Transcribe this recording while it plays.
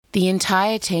The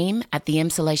entire team at the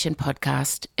Emsolation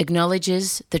podcast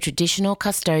acknowledges the traditional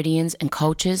custodians and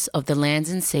cultures of the lands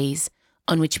and seas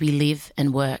on which we live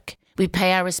and work. We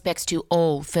pay our respects to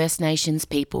all First Nations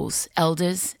peoples,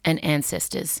 elders and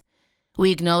ancestors.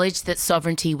 We acknowledge that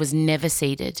sovereignty was never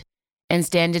ceded and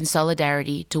stand in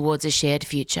solidarity towards a shared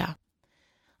future.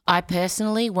 I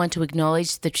personally want to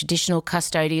acknowledge the traditional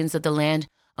custodians of the land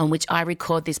on which I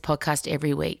record this podcast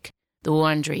every week, the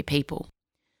Wurundjeri people.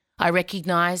 I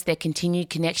recognise their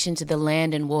continued connection to the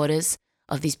land and waters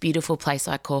of this beautiful place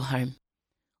I call home.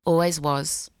 Always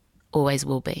was, always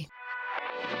will be.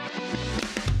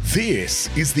 This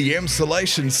is the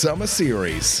Emsolation Summer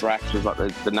Series. Brax was like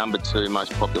the number 2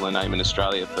 most popular name in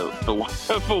Australia for 1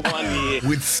 year.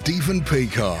 With Stephen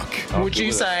Peacocke. Would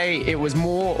you say it was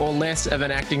more or less of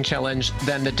an acting challenge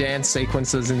than the dance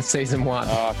sequences in season 1?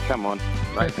 Oh, come on.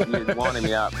 Mate, you're winding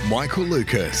me up. Michael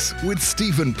Lucas with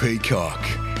Stephen Peacocke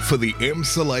for the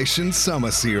Emsolation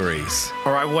Summer Series.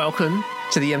 All right, welcome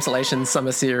to the Emsolation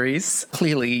Summer Series.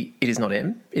 Clearly, it is not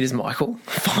Em, it is Michael,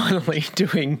 finally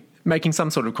making some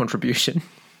sort of contribution.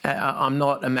 I'm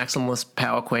not a maximalist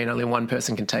power queen. Only one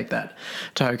person can take that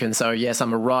token. So, yes,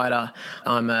 I'm a writer.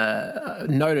 I'm a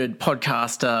noted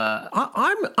podcaster.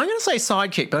 I'm going to say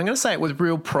sidekick, but I'm going to say it with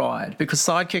real pride because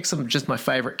sidekicks are just my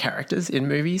favourite characters in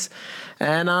movies.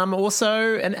 And I'm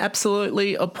also an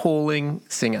absolutely appalling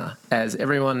singer, as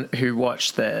everyone who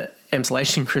watched the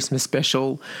Emsolation Christmas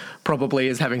special probably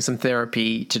is having some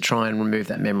therapy to try and remove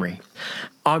that memory.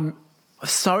 I'm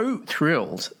so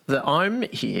thrilled that I'm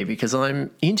here because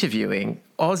I'm interviewing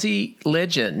Aussie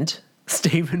legend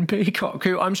Stephen Peacocke,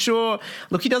 who I'm sure,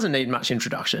 look, he doesn't need much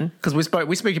introduction because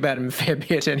we speak about him a fair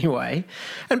bit anyway.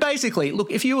 And basically,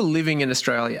 look, if you were living in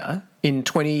Australia in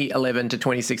 2011 to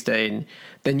 2016,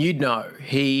 then you'd know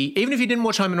even if you didn't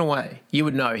watch Home and Away, you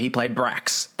would know he played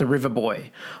Brax, the river boy,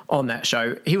 on that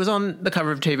show. He was on the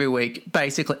cover of TV Week.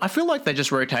 Basically, I feel like they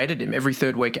just rotated him. Every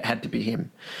third week it had to be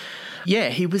him. Yeah,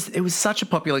 it was such a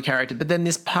popular character. But then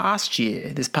this past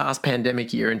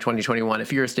pandemic year in 2021,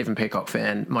 if you're a Stephen Peacocke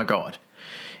fan, my God,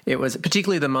 it was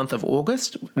particularly the month of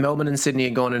August. Melbourne and Sydney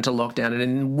had gone into lockdown, and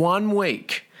in 1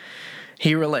 week,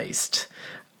 he released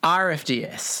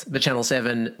RFDS, the Channel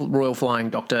 7 Royal Flying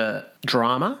Doctor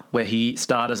drama, where he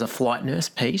starred as a flight nurse,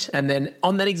 Pete. And then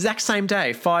on that exact same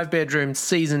day, 5 Bedrooms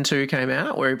Season 2 came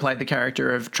out, where he played the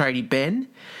character of Tradie Ben.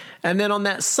 And then on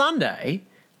that Sunday,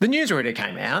 The Newsreader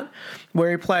came out, where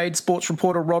he played sports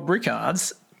reporter Rob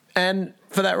Rickards, and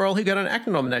for that role he got an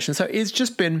acting nomination. So it's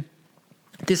just been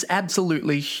this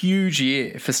absolutely huge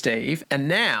year for Steve. And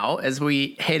now, as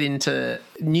we head into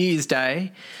New Year's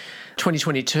Day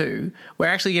 2022, we're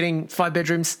actually getting 5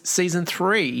 Bedrooms Season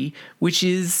 3, which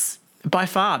is by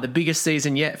far the biggest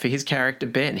season yet for his character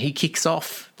Ben. He kicks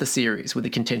off the series with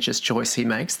a contentious choice he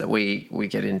makes that we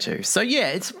get into. So yeah,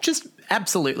 it's just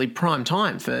absolutely prime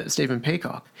time for Stephen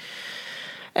Peacocke.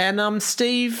 And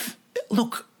Steve,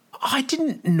 look, I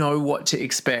didn't know what to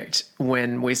expect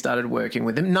when we started working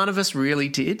with him. None of us really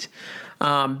did.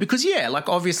 Because, yeah, like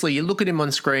obviously you look at him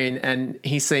on screen and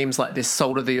he seems like this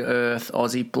salt-of-the-earth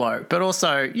Aussie bloke. But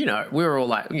also, you know, we were all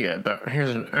like, yeah, but he's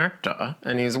an actor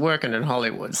and he's working in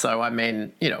Hollywood. So, I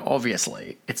mean, you know,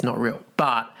 obviously it's not real.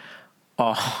 But,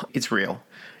 it's real.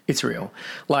 It's real.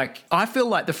 Like, I feel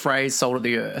like the phrase salt of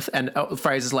the earth and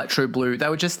phrases like true blue, they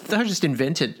were just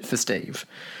invented for Steve.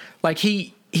 Like,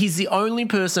 he's the only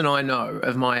person I know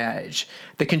of my age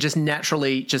that can just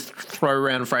naturally just throw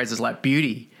around phrases like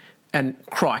beauty and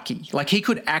crikey. Like, he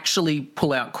could actually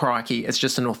pull out crikey as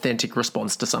just an authentic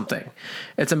response to something.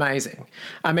 It's amazing.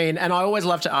 I mean, and I always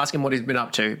love to ask him what he's been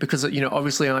up to because, you know,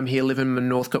 obviously I'm here living my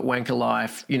Northcote wanker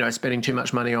life, you know, spending too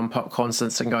much money on pop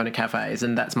concerts and going to cafes,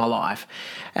 and that's my life.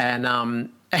 And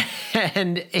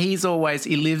and he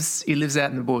lives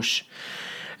out in the bush,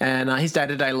 and his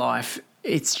day-to-day life,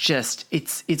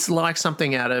 it's like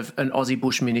something out of an Aussie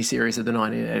bush miniseries of the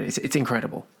 1980s. It's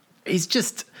incredible. He's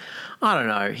just, I don't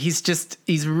know.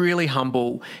 He's really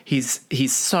humble.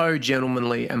 He's so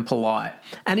gentlemanly and polite.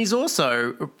 And he's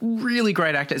also a really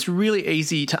great actor. It's really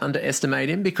easy to underestimate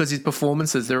him because his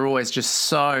performances, they're always just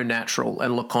so natural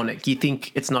and laconic. You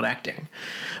think it's not acting.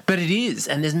 But it is.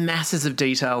 And there's masses of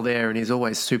detail there, and he's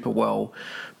always super well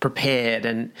prepared.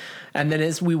 And then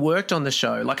as we worked on the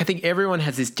show, like I think everyone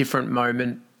has this different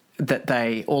moment that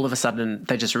they all of a sudden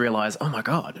they just realise, oh my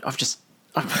God,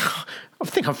 I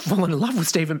think I've fallen in love with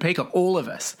Stephen Peacocke, all of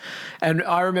us. And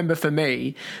I remember for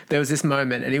me, there was this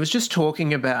moment, and he was just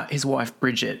talking about his wife,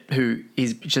 Bridget, who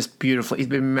is just beautiful. He's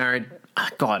been married,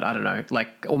 God, I don't know, like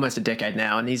almost a decade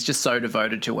now, and he's just so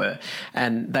devoted to her.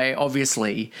 And they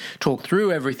obviously talk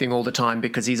through everything all the time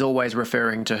because he's always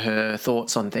referring to her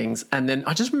thoughts on things. And then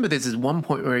I just remember there's this one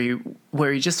point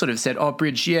where he just sort of said, "Oh,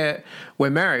 Bridge, yeah, we're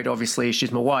married, obviously,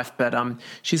 she's my wife, but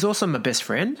she's also my best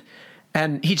friend."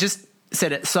 And he just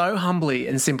said it so humbly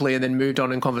and simply, and then moved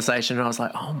on in conversation. And I was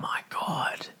like, oh my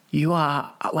God, you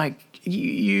are like,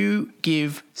 you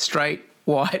give straight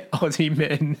white Aussie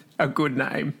men a good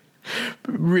name.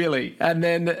 Really. And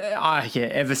then,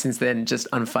 ever since then, just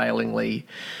unfailingly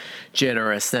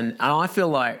generous. And I feel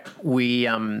like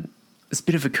it's a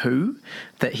bit of a coup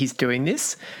that he's doing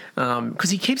this because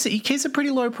he keeps a pretty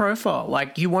low profile.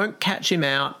 Like, you won't catch him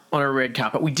out on a red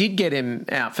carpet. We did get him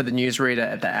out for the newsreader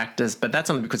at the Actors, but that's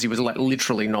only because he was like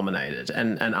literally nominated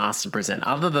and asked to present.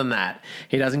 Other than that,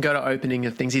 he doesn't go to opening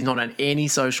of things. He's not on any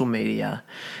social media.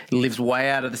 He lives way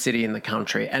out of the city in the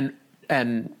country. And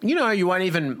you know, you won't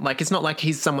even, like, it's not like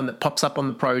he's someone that pops up on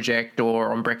the project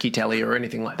or on Brekkie Telly or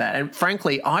anything like that. And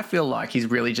frankly, I feel like he's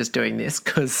really just doing this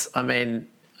because, I mean,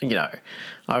 you know,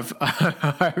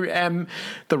 I am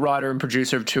the writer and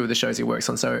producer of 2 of the shows he works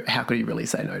on, so how could he really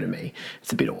say no to me?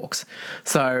 It's a bit orcs.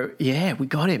 So, yeah, we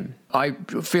got him. I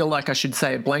feel like I should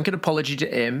say a blanket apology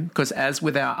to M, because as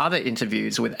with our other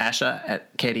interviews with Asher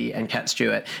at Keddy and Kat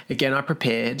Stewart, again, I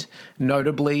prepared.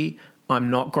 Notably, I'm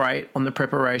not great on the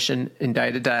preparation in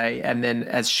day-to-day. And then,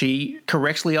 as she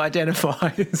correctly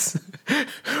identifies,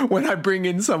 when I bring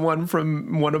in someone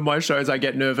from one of my shows, I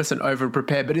get nervous and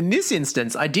over-prepared. But in this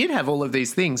instance, I did have all of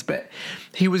these things, but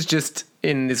he was just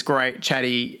in this great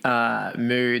chatty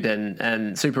mood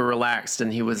and super relaxed.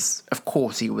 And he was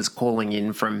calling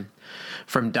in from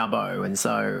Dubbo. And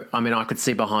so, I mean, I could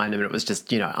see behind him, and it was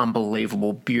just, you know,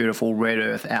 unbelievable, beautiful red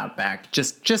earth outback.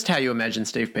 Just how you imagine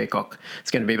Steve Peacocke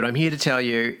is going to be. But I'm here to tell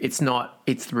you, it's not,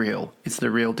 it's real. It's the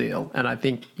real deal. And I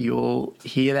think you'll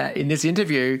hear that in this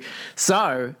interview.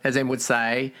 So, as Em would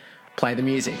say, play the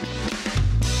music.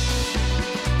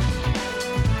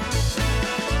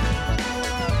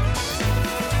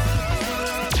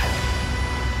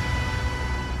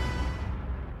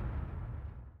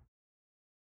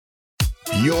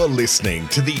 You're listening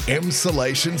to the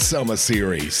Emsolation Summer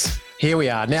Series. Here we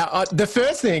are. Now, the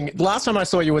first thing, last time I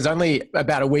saw you was only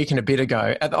about a week and a bit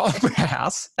ago at the Opera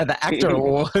House at the Actor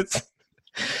Awards.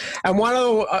 And one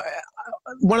of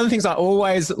the things I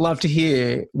always love to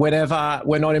hear whenever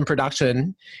we're not in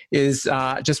production is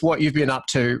just what you've been up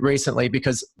to recently,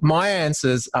 because my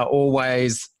answers are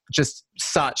always just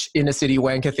such inner city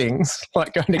wanker things,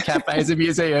 like going to cafes and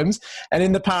museums. And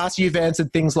in the past, you've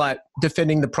answered things like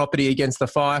defending the property against the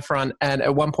fire front. And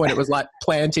at one point, it was like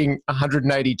planting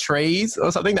 180 trees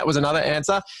or something. That was another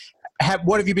answer.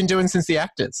 What have you been doing since the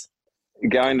Actors?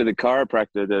 Going to the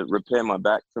chiropractor to repair my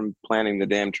back from planting the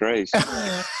damn trees.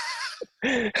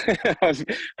 I've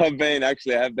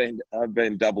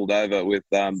been doubled over with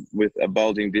a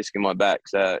bulging disc in my back.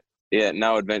 So yeah,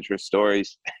 no adventurous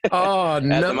stories. Oh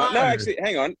no! No, actually,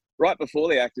 hang on. Right before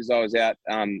the Actors, I was out.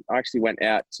 I actually went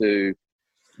out to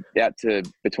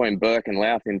between Burke and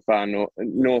Louth in far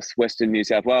northwestern New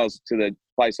South Wales to the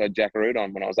place I jackarooed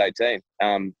on when I was 18.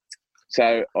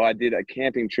 So I did a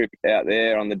camping trip out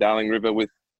there on the Darling River with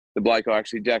the bloke I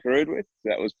actually jackarooed with.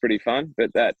 That was pretty fun.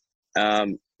 But that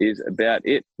is about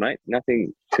it, mate.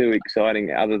 Nothing too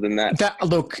exciting other than that.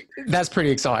 Look, that's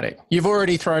pretty exciting. You've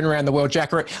already thrown around the world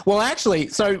jackaroo. Well, actually,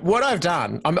 so what I've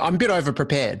done, I'm a bit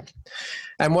over-prepared.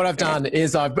 And what I've done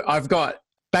is I've got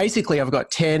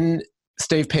 10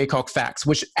 Steve Peacocke facts,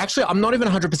 which actually I'm not even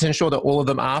 100% sure that all of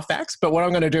them are facts, but what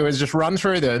I'm going to do is just run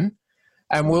through them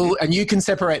and you can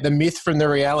separate the myth from the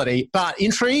reality. But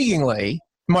intriguingly,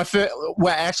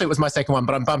 it was my second one,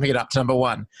 but I'm bumping it up to number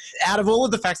 1. Out of all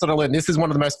of the facts that I learned, this is one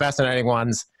of the most fascinating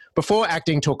ones. Before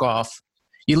acting took off,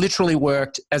 you literally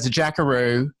worked as a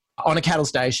jackaroo on a cattle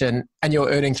station and you're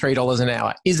earning $3 an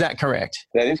hour. Is that correct?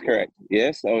 That is correct.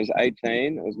 Yes, I was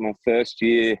 18. It was my first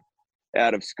year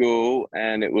out of school,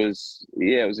 and it was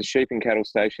a sheep and cattle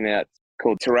station out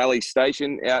called Terrally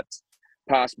Station out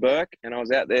past Burke, and I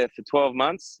was out there for 12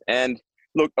 months. And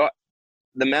look,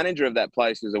 the manager of that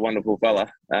place was a wonderful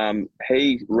fella.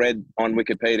 He read on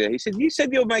Wikipedia. He said, "You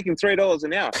said you're making $3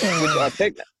 an hour," which I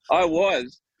think I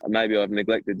was. Maybe I've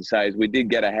neglected to say is we did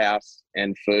get a house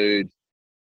and food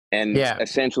and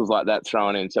essentials like that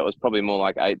thrown in. So it was probably more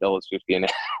like $8.50 an hour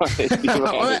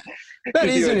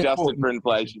if you adjusted for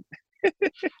inflation.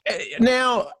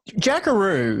 Now,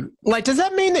 jackaroo, like, does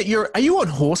that mean that are you on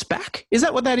horseback? Is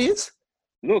that what that is?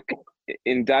 Look,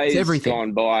 in days everything.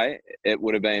 gone by, it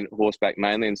would have been horseback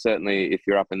mainly, and certainly if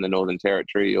you're up in the Northern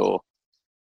Territory or,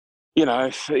 you know,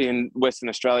 in Western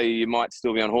Australia, you might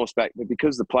still be on horseback. But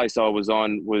because the place I was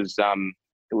on was,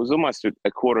 it was almost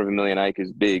 250,000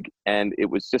 acres big, and it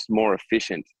was just more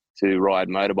efficient to ride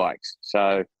motorbikes.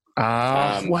 So,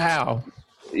 wow.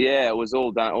 Yeah, it was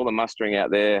all done, all the mustering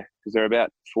out there, because there are about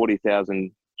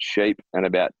 40,000 sheep and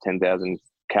about 10,000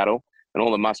 cattle. And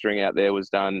all the mustering out there was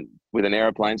done with an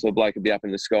aeroplane. So a bloke would be up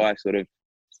in the sky sort of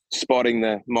spotting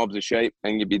the mobs of sheep,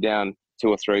 and you'd be down, 2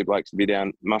 or 3 blokes would be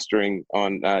down mustering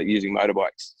on using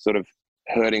motorbikes, sort of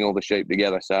herding all the sheep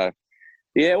together. So,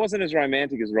 yeah, it wasn't as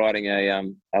romantic as riding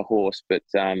a horse, but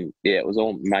yeah, it was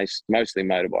all mostly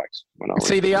motorbikes.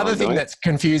 See, the other thing that's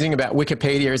confusing about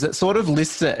Wikipedia is it sort of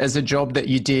lists it as a job that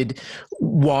you did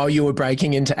while you were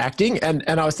breaking into acting. And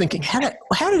I was thinking, how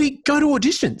did he go to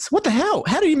auditions? What the hell?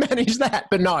 How did he manage that?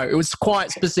 But no, it was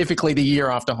quite specifically the year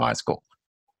after high school.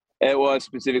 It was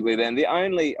specifically then.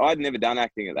 I'd never done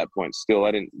acting at that point. Still,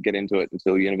 I didn't get into it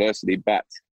until university, but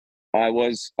I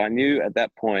knew at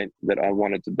that point that I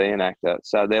wanted to be an actor.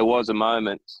 So there was a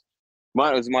moment. It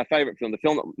was my favourite film. The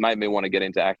film that made me want to get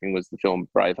into acting was the film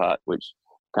Braveheart, which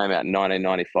came out in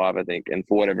 1995, I think. And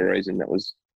for whatever reason, that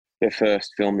was the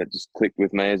first film that just clicked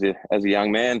with me as a young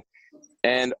man.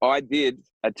 And I did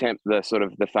attempt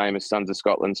the famous Sons of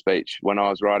Scotland speech when I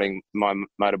was riding my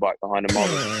motorbike behind a mob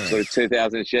of sort of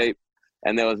 2,000 sheep.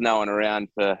 And there was no one around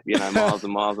for, miles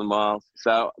and miles and miles.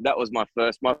 So that was my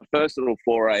first little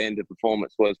foray into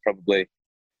performance was probably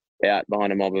out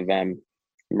behind a mob of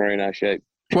merino sheep.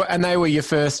 Well, and they were your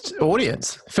first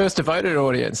devoted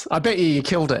audience. I bet you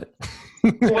killed it.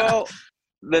 Well,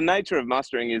 the nature of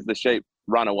mustering is the sheep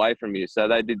run away from you. So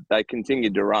they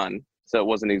continued to run. So it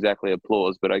wasn't exactly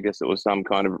applause, but I guess it was some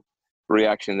kind of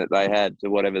reaction that they had to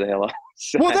whatever the hell I was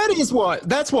saying. Well,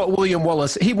 that's what William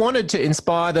Wallace, he wanted to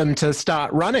inspire them to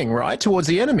start running, right, towards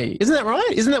the enemy. Isn't that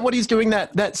right? Isn't that what he's doing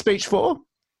that speech for?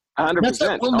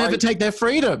 100%. We'll never take their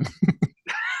freedom.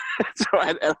 That's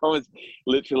right. And I was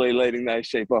literally leading those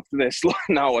sheep off to their slaughter.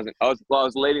 No, I wasn't. I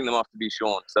was leading them off to be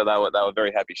shorn. So they were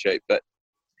very happy sheep. But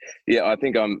yeah, I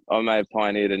think I may have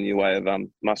pioneered a new way of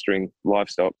mustering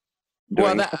livestock.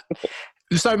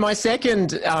 So my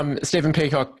second Stephen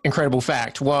Peacocke incredible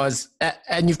fact was,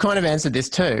 and you've kind of answered this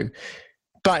too,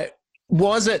 but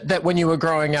was it that when you were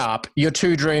growing up, your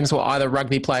 2 dreams were either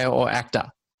rugby player or actor?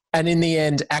 And in the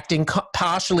end, acting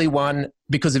partially won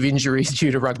because of injuries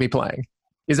due to rugby playing.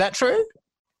 Is that true?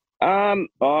 No,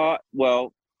 if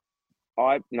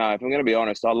I'm going to be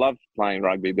honest, I loved playing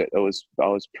rugby, but it was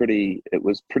pretty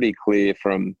clear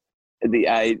from the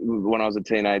age when I was a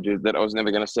teenager that I was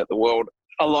never going to set the world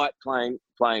alight playing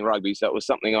rugby. So it was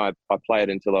something I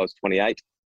played until I was 28.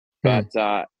 But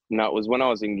no, it was when I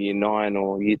was in year 9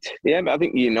 or I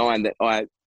think year 9 that I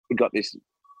got this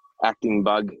acting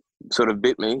bug sort of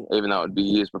bit me, even though it would be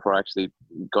years before I actually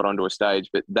got onto a stage.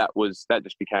 But that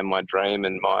just became my dream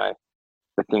and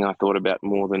the thing I thought about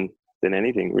more than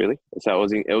anything, really. So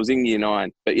it was in year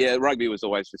 9. But yeah, rugby was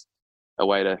always just a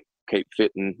way to keep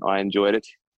fit, and I enjoyed it.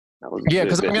 Yeah,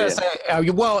 because I'm going to say,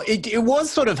 it was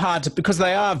sort of hard because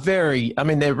they are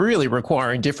they're really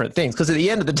requiring different things. Because at the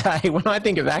end of the day, when I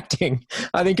think of acting,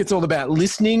 I think it's all about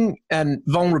listening and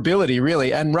vulnerability,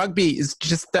 really. And rugby is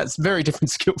that's very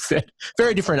different skill set,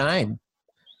 very different aim.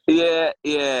 Yeah.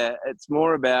 It's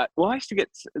more about,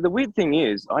 the weird thing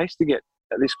is, I used to get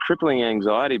this crippling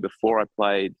anxiety before I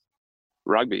played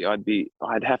rugby.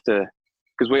 I'd have to,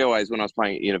 because we always, when I was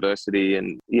playing at university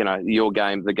and,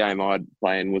 the game I'd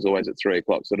play in was always at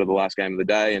 3:00, sort of the last game of the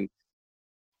day.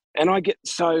 And I get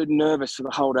so nervous for the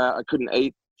whole day. I couldn't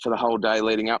eat for the whole day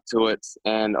leading up to it.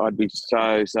 And I'd be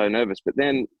so, so nervous. But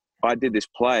then I did this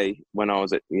play when I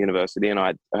was at university and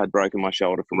I had broken my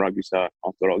shoulder from rugby. So I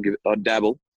thought I'd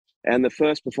dabble. And the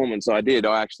first performance I did,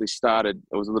 I actually started,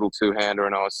 it was a little 2-hander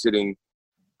and I was sitting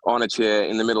on a chair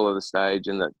in the middle of the stage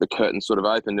and the curtain sort of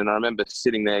opened. And I remember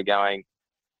sitting there going,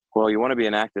 well, you want to be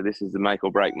an actor, this is the make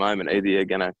or break moment. Either you're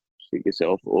going to shoot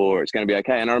yourself or it's going to be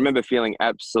okay. And I remember feeling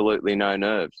absolutely no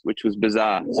nerves, which was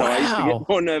bizarre. Wow. So I used to get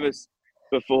more nervous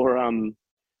before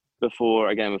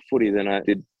a game of footy than I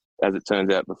did, as it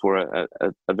turns out, before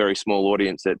a very small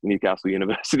audience at Newcastle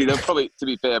University. There were probably, to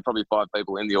be fair, 5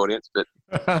 people in the audience, but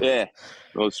yeah, it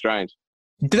was strange.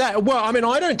 I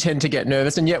don't tend to get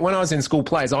nervous, and yet when I was in school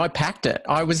plays, I packed it.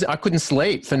 I couldn't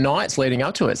sleep for nights leading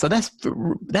up to it. So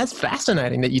that's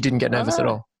fascinating that you didn't get nervous at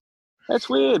all. That's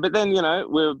weird. But then,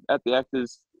 we're at the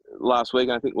Actors last week,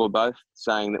 and I think we're both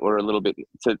saying that we're a little bit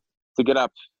to get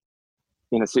up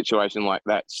in a situation like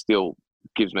that still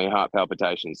gives me heart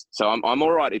palpitations. So I'm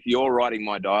all right if you're writing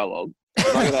my dialogue.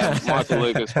 If I could have Michael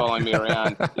Lucas following me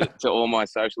around to all my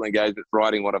social engagements,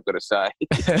 writing what I've got to say,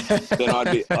 then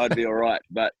I'd be all right.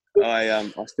 But I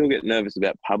still get nervous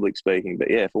about public speaking. But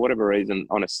yeah, for whatever reason,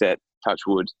 on a set, touch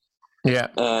wood. Yeah.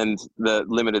 And the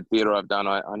limited theatre I've done,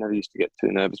 I never used to get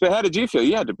too nervous. But how did you feel?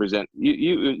 You had to present.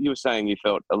 You were saying you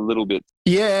felt a little bit.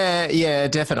 Yeah,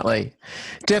 definitely.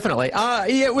 Yeah,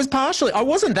 it was partially. I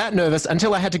wasn't that nervous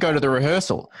until I had to go to the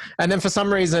rehearsal. And then for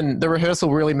some reason, the rehearsal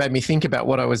really made me think about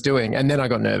what I was doing. And then I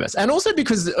got nervous. And also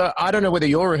because I don't know whether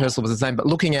your rehearsal was the same, but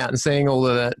looking out and seeing all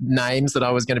the names that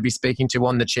I was going to be speaking to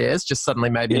on the chairs just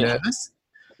suddenly made me nervous.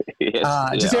 Yes,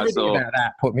 just everything about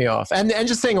that put me off, and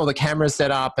just seeing all the cameras set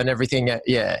up and everything.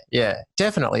 Yeah,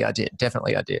 definitely I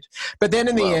did. But then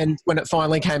in the end, when it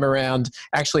finally came around,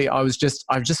 actually I just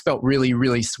felt really,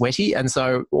 really sweaty, and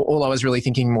so all I was really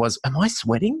thinking was, am I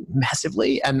sweating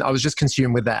massively? And I was just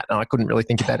consumed with that, and I couldn't really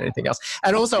think about anything else.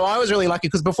 And also I was really lucky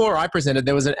because before I presented,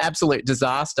 there was an absolute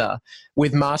disaster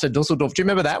with Marta Dusseldorf. Do you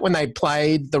remember that, when they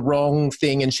played the wrong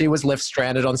thing and she was left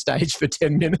stranded on stage for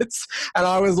 10 minutes? And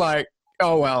I was like,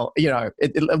 oh, well,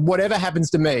 whatever happens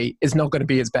to me is not going to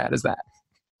be as bad as that.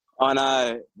 I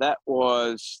know.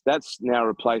 That's now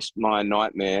replaced my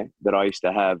nightmare that I used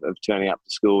to have of turning up to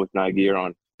school with no gear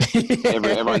on.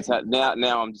 Everyone's had, now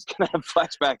I'm just going to have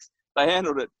flashbacks. They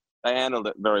handled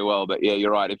it very well. But yeah,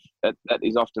 you're right. If that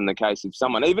is often the case. If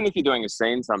someone, even if you're doing a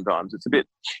scene sometimes, it's a bit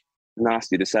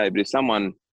nasty to say, but if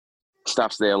someone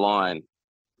stuffs their line,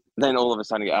 then all of a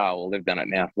sudden you go, oh, well, they've done it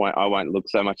now. I won't look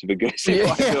so much of a goose.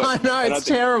 I know, it's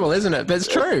terrible, isn't it? But it's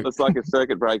true. It's like a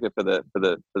circuit breaker for the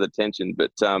tension.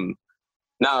 But it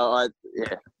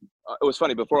was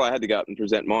funny. Before I had to go up and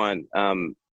present mine,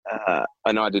 and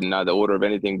I didn't know the order of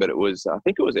anything, but I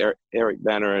think it was Eric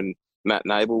Banner and Matt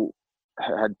Nable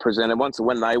had presented once. So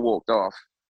when they walked off,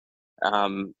 I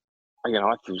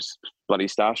was bloody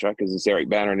starstruck because it's Eric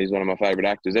Banner and he's one of my favourite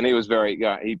actors. And he was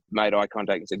he made eye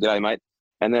contact and said, "G'day, mate."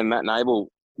 And then Matt Nable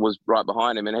was right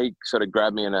behind him, and he sort of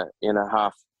grabbed me in a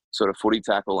half sort of footy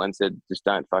tackle and said, "Just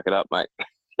don't fuck it up, mate."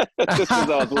 Just as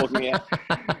I was walking out.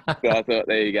 So I thought,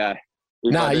 there you go.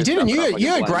 No, you didn't. You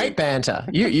had great banter.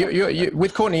 You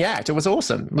with Courtney Act. It was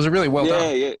awesome. It was really well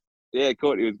done. Yeah.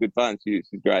 Courtney was good fun. She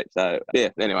was great. So yeah.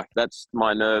 Anyway, that's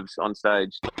my nerves on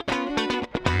stage.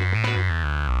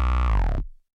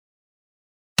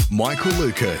 Michael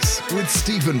Lucas with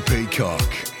Stephen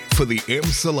Peacocke for the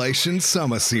Emsolation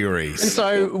Summer Series. And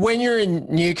so when you're in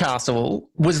Newcastle,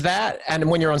 and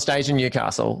when you're on stage in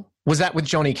Newcastle, was that with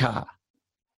Johnny Carr?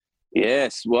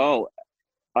 Yes. Well,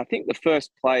 I think the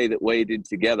first play that we did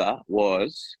together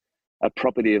was A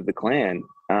Property of the Clan,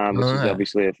 which is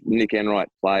obviously a Nick Enright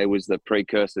play, was the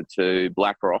precursor to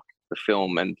Black Rock, the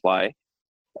film and play.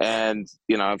 And,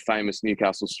 a famous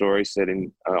Newcastle story set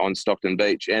on Stockton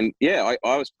Beach. And yeah,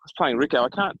 I was playing Rico. I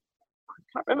can't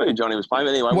remember who Johnny was playing.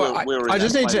 But anyway,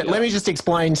 let me just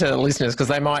explain to the listeners, because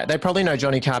they probably know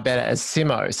Johnny Carr better as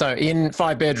Simo. So in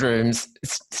 5 Bedrooms,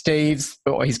 Steve's,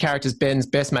 or his character's Ben's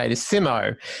best mate is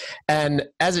Simo. And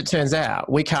as it turns out,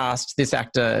 we cast this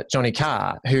actor, Johnny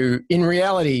Carr, who in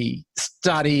reality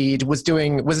was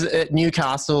at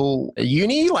Newcastle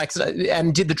Uni,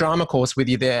 and did the drama course with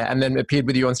you there and then appeared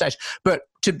with you on stage. But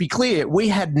to be clear, we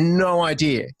had no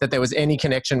idea that there was any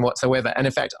connection whatsoever. And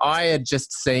in fact, I had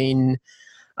just seen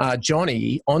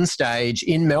Johnny on stage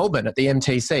in Melbourne at the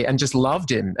MTC and just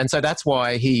loved him. And so that's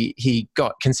why he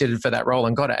got considered for that role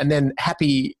and got it. And then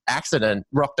happy accident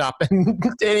rocked up and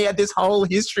he had this whole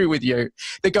history with you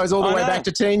that goes all the way back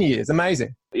to teen years.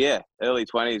 Amazing. Yeah, early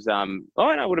 20s.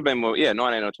 It would have been more, 19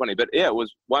 or 20. But yeah, it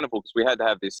was wonderful because we had to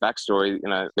have this backstory,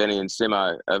 Benny and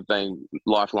Simo of being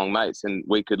lifelong mates, and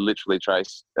we could literally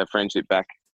trace a friendship back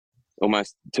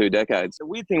almost 2 decades. The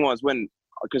weird thing was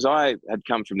because I had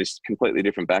come from this completely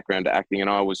different background to acting, and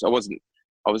I was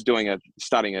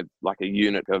studying a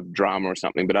unit of drama or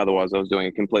something, but otherwise I was doing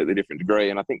a completely different degree.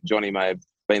 And I think Johnny may have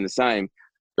been the same.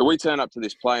 But we turned up to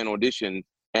this play and auditioned,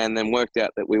 and then worked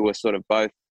out that we were sort of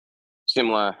both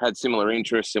had similar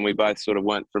interests, and we both sort of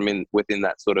weren't within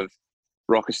that sort of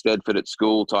Rocker Stedford at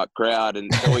school type crowd,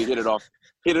 and so we hit it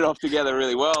off together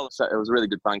really well. So it was a really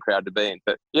good fun crowd to be in.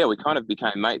 But yeah, we kind of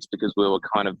became mates because we were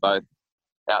kind of both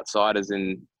outsiders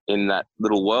in that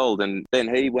little world. And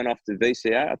then he went off to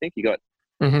VCA. I think he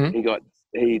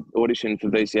auditioned for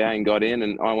VCA and got in,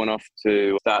 and I went off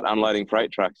to start unloading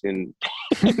freight trucks in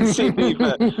Sydney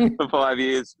for 5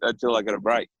 years until I got a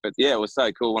break. But yeah, it was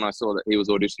so cool when I saw that he was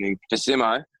auditioning for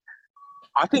Simo.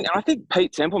 I think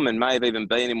Pete Templeman may have even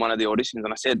been in one of the auditions,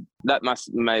 and I said that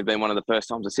may have been one of the first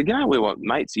times. I said, we were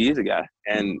mates years ago,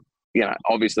 and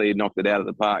obviously he knocked it out of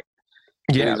the park.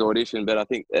 in his audition, but I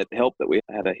think it helped that we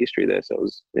had a history there. So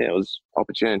it was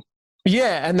opportune.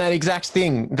 Yeah, and that exact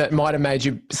thing that might have made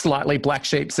you slightly black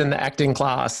sheeps in the acting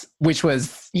class, which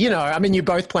was, I mean, you're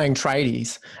both playing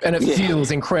tradies, and it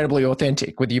feels incredibly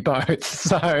authentic with you both.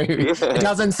 So it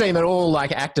doesn't seem at all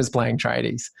like actors playing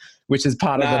tradies, which is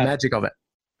part of the magic of it.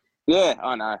 Yeah,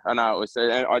 I know. It was.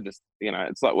 I just,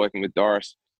 it's like working with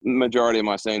Doris. Majority of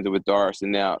my scenes are with Doris,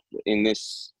 and now in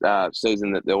this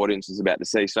season that the audience is about to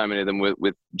see, so many of them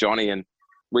with Johnny, and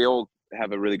we all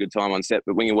have a really good time on set.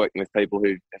 But when you're working with people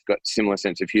who have got similar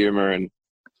sense of humour and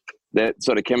that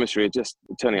sort of chemistry, just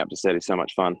turning up to set is so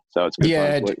much fun. So it's good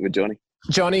fun working with Johnny.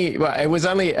 Johnny, well, it was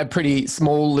only a pretty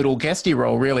small little guesty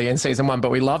role really in season 1, but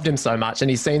we loved him so much, and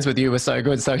his scenes with you were so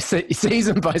good. So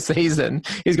season by season,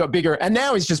 he's got bigger, and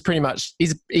now he's just pretty much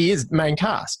he is main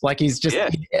cast. Like he's just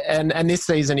and this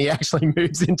season he actually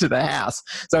moves into the house.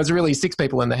 So it's really 6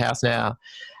 people in the house now.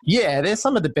 Yeah, there's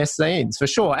some of the best scenes for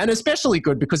sure, and especially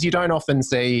good because you don't often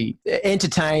see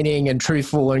entertaining and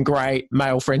truthful and great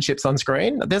male friendships on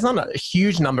screen. There's not a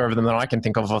huge number of them that I can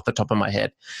think of off the top of my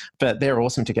head, but they're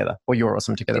awesome together. Or you're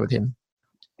awesome together with him.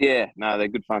 Yeah, no, they're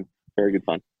good fun. Very good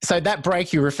fun. So that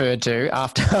break you referred to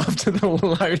after the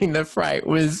loading the freight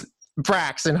was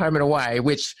Brax in Home and Away,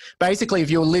 which basically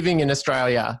if you're living in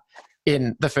Australia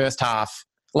in the first half,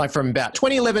 like from about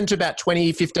 2011 to about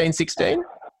 2015, 16?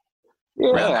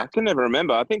 Yeah, I can never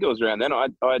remember. I think it was around then. I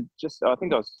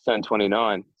think I was turned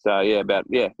 29. So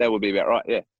that would be about right.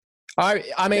 Yeah.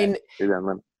 I mean,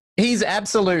 he's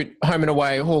absolute Home and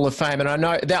Away Hall of Fame, and I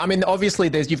know that. I mean, obviously,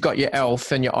 you've got your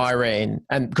Elf and your Irene,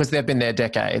 and because they've been there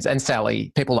decades, and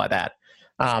Sally, people like that.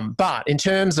 But in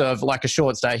terms of like a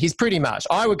short stay, he's pretty much,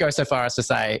 I would go so far as to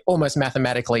say, almost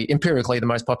mathematically, empirically, the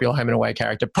most popular Home and Away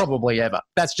character probably ever.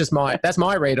 That's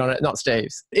my read on it, not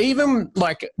Steve's. Even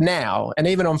like now, and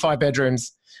even on 5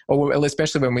 Bedrooms, or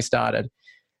especially when we started,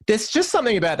 there's just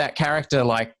something about that character.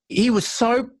 Like he was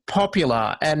so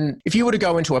popular, and if you were to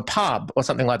go into a pub or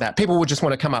something like that, people would just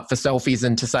want to come up for selfies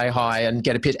and to say hi and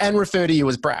get a picture and refer to you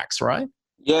as Brax, right?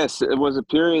 Yes, it was a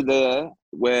period there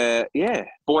where,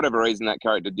 for whatever reason, that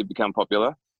character did become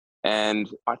popular. And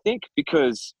I think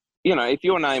because, if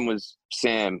your name was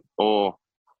Sam or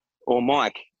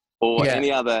Mike or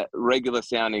any other regular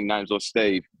sounding names, or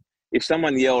Steve, if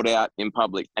someone yelled out in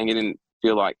public and you didn't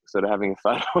feel like sort of having a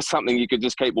photo or something, you could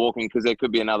just keep walking because there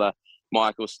could be another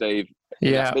Mike or Steve.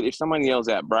 Yeah. But if someone yells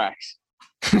out Brax,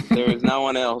 there is no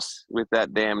one else with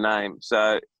that damn name.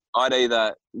 So I'd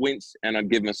either wince and I'd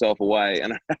give myself away,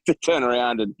 and I'd have to turn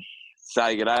around and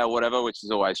say good day or whatever, which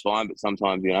is always fine. But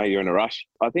sometimes, you're in a rush.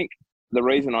 I think the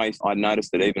reason I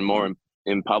noticed it even more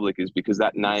in public is because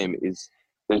that name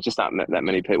there's just not that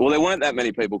many people. Well, there weren't that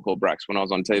many people called Brax when I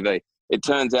was on TV. It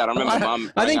turns out, I remember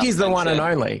Mum. I think he's the one and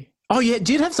only. Oh, yeah.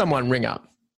 Did have someone ring up?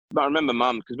 But I remember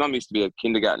Mum, because Mum used to be a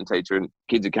kindergarten teacher, and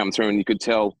kids would come through and you could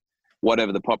tell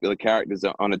whatever the popular characters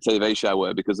on a TV show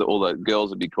were, because all the girls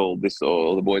would be called this or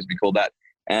all the boys would be called that.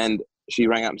 And she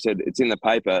rang up and said, it's in the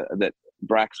paper that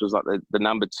Brax was like the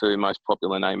number 2 most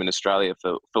popular name in Australia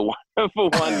for 1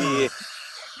 year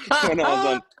when I was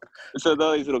on. So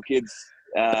those little kids,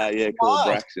 called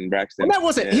Brax and Braxton. Well, that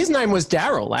wasn't his name was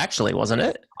Daryl, actually, wasn't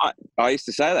it? I used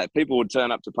to say that. People would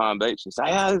turn up to Palm Beach and say,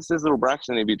 this is little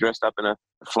Braxton. He'd be dressed up in a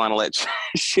flannelette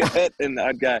shirt, and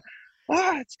I'd go,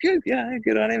 it's good. Yeah,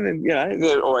 good on him. And,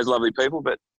 they're always lovely people,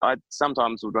 but I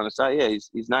sometimes would want to say,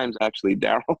 his name's actually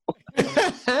Daryl.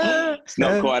 It's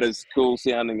not quite as cool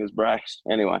sounding as Brax.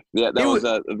 Anyway, that was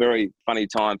a very funny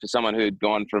time for someone who'd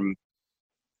gone from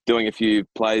doing a few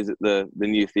plays at the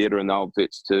new theatre in the Old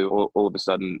Fits to all of a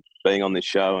sudden being on this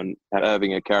show and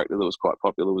having a character that was quite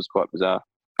popular was quite bizarre.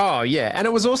 Oh, yeah. And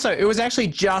it was actually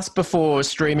just before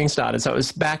streaming started. So it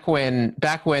was back when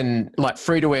like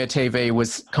free-to-air TV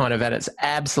was kind of at its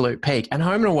absolute peak. And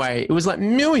Home and Away, it was like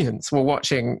millions were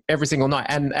watching every single night.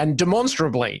 And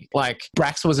demonstrably, like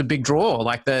Brax was a big draw.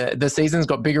 Like the seasons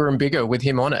got bigger and bigger with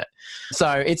him on it. So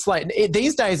it's like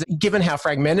these days, given how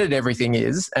fragmented everything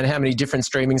is and how many different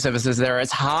streaming services there are,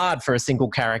 it's hard for a single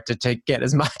character to get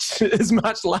as much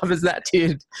love as that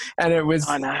did. And it was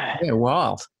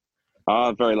wild.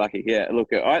 Oh, very lucky. Yeah, look,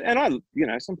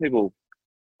 some people,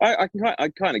 I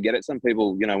kind of get it. Some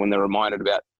people, when they're reminded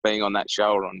about being on that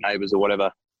show or on Neighbours or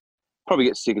whatever, probably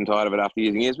get sick and tired of it after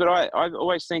years and years. But I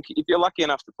always think if you're lucky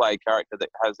enough to play a character that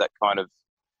has that kind of,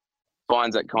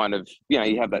 finds that kind of,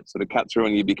 you have that sort of cut through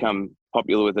and you become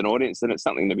popular with an audience, then it's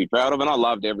something to be proud of. And I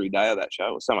loved every day of that show.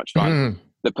 It was so much fun.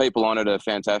 The people on it are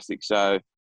fantastic. So,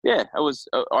 yeah,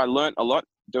 I learnt a lot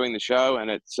doing the show, and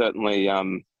it certainly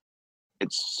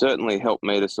helped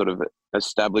me to sort of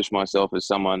establish myself as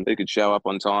someone who could show up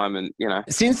on time and,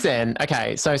 Since then,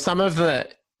 okay, so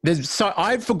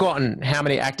I've forgotten how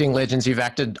many acting legends you've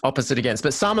acted opposite against,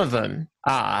 but some of them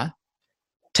are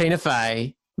Tina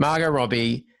Fey, Margot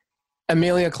Robbie,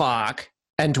 Emilia Clarke,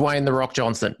 and Dwayne "The Rock"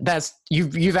 Johnson.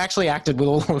 You've actually acted with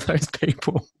all of those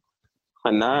people.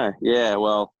 I know. Yeah.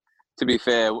 Well, to be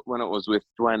fair, when it was with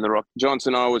Dwayne "The Rock"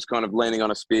 Johnson, I was kind of leaning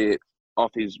on a spear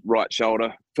off his right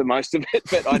shoulder for most of it.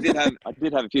 But I did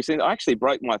have a few scenes. I actually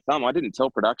broke my thumb. I didn't tell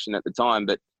production at the time,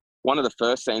 but one of the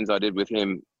first scenes I did with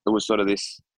him, it was sort of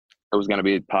this. It was going to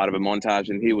be part of a montage,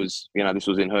 and he was, this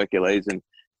was in Hercules, and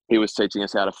he was teaching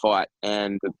us how to fight.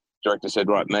 And the director said,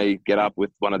 "Right, me, get up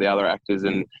with one of the other actors,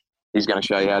 and he's going to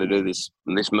show you how to do this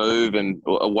move and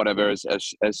or whatever." As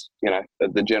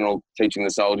the general teaching the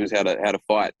soldiers how to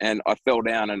fight. And I fell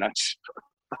down, and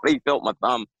he felt my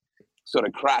thumb sort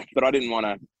of crack, but I didn't want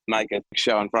to make a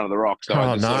show in front of The Rock, so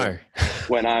I just sort of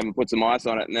went home and put some ice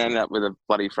on it, and ended up with a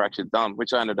bloody fractured thumb,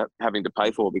 which I ended up having to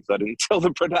pay for because I didn't tell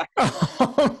the production.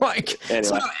 Oh my! Anyway.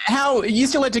 So how you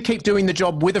still had to keep doing the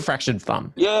job with a fractured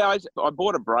thumb? Yeah, I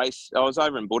bought a brace. I was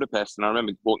over in Budapest, and I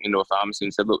remember walking into a pharmacy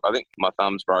and said, "Look, I think my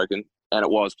thumb's broken," and it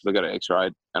was because I got an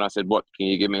X-rayed. And I said, "What can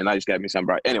you give me?" And they just gave me some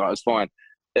brace. Anyway, it was fine.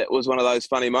 It was one of those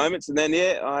funny moments. And then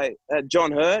I had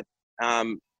John Hurt.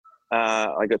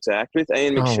 I got to act with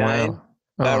Ian McShane. Oh,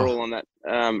 wow. They were all on that.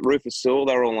 Rufus Sewell,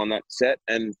 they were all on that set,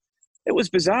 and it was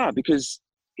bizarre because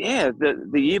the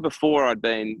year before I'd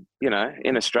been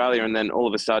in Australia, and then all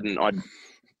of a sudden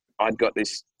I'd got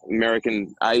this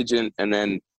American agent, and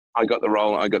then I got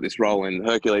this role in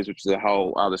Hercules, which is a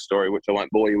whole other story, which I won't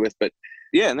bore you with. But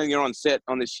and then you're on set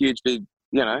on this huge big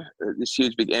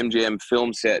MGM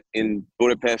film set in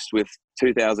Budapest with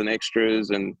 2,000 extras,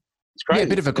 and it's crazy. Yeah, a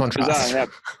bit of a contrast.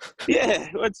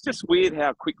 It's just weird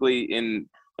how quickly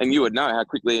and you would know how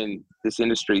quickly in this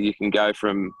industry you can go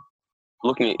from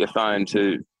looking at your phone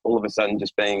to all of a sudden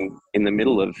just being in the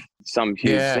middle of some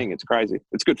huge thing. It's crazy.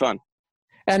 It's good fun.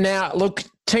 And now, look,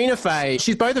 Tina Fey,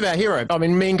 she's both of our heroes. I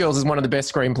mean, Mean Girls is one of the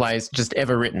best screenplays just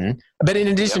ever written. But in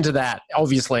addition to that,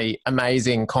 obviously,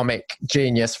 amazing comic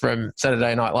genius from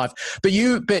Saturday Night Live. But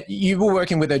you were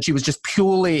working with her. She was just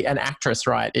purely an actress,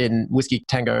 right, in Whiskey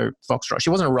Tango Foxtrot. She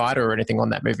wasn't a writer or anything on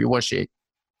that movie, was she?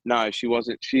 No, she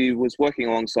wasn't. She was working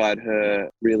alongside her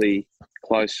really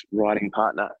close writing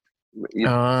partner.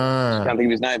 I can't think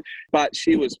of his name. But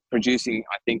she was producing,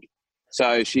 I think.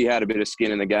 So she had a bit of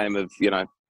skin in the game of,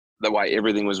 the way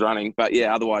everything was running. But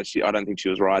otherwise, I don't think she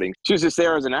was writing. She was just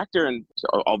there as an actor, and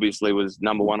obviously was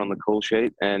number one on the call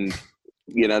sheet. And,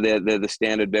 they're the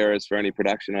standard bearers for any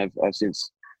production I've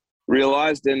since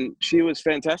realised. And she was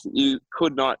fantastic. You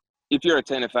could not, if you're a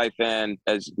Tina Fey fan,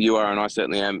 as you are and I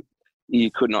certainly am, you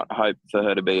could not hope for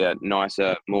her to be a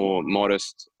nicer, more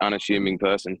modest, unassuming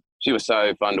person. She was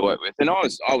so fun to work with. And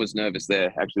I was nervous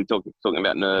there, actually, talking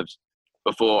about nerves.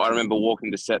 Before, I remember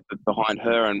walking to set behind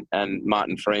her and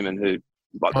Martin Freeman, who,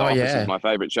 like, The Office is my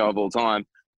favourite show of all time.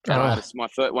 And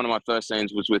one of my first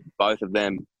scenes was with both of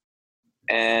them.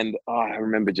 And I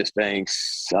remember just being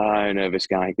so nervous,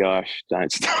 going, "Gosh,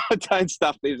 don't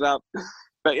stuff these up."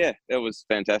 But it was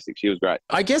fantastic. She was great.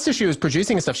 I guess if she was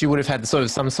producing and stuff, she would have had sort of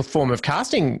some form of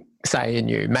casting say in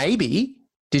you. Maybe.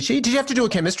 Did she? Did you have to do a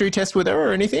chemistry test with her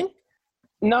or anything?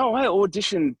 No, I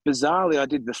auditioned. Bizarrely, I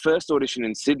did the first audition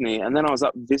in Sydney, and then I was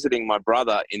up visiting my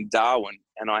brother in Darwin,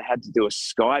 and I had to do a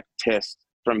Skype test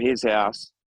from his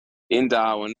house in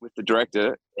Darwin with the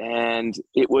director, and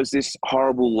it was this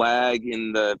horrible lag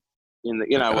in the when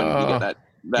you get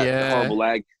that horrible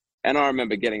lag. And I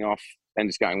remember getting off and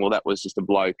just going, well, that was just a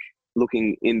bloke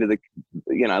looking into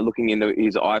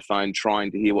his iPhone,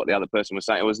 trying to hear what the other person was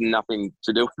saying. It was nothing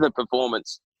to do with the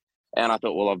performance. And I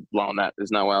thought, well, I've blown that.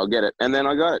 There's no way I'll get it. And then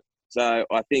I got it. So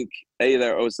I think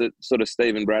either it was the sort of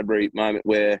Stephen Bradbury moment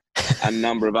where a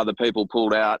number of other people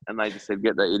pulled out and they just said,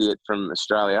 "Get the idiot from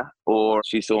Australia," or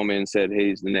she saw me and said,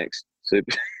 "He's the next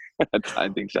super." I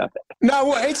don't think so.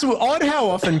 No, it's odd how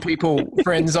often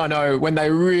friends I know, when they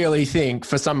really think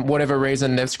for some whatever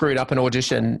reason they've screwed up an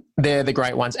audition, they're the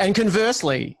great ones. And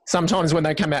conversely, sometimes when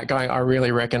they come out going, "I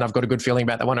really reckon I've got a good feeling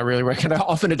about that one, I really reckon,"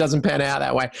 often it doesn't pan out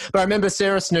that way. But I remember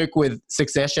Sarah Snook with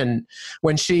Succession,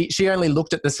 when she only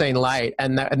looked at the scene late,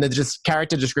 and the just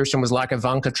character description was like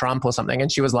Ivanka Trump or something,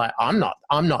 and she was like, I'm not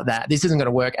that. This isn't going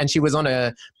to work. And she was on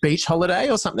a beach holiday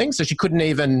or something, so she couldn't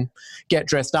even get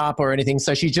dressed up or anything.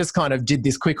 So she just kind of did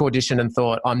this quick audition and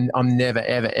thought, I'm never,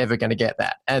 ever, ever going to get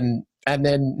that. And And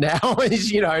then now,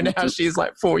 now she's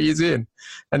like 4 years in.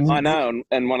 And I know,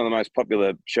 and one of the most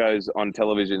popular shows on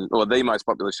television, or the most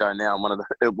popular show now, and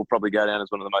it will probably go down as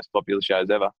one of the most popular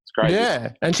shows ever. It's crazy.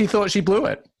 Yeah, and she thought she blew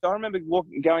it. I remember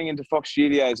going into Fox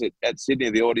Studios at Sydney,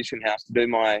 the audition house, to do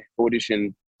my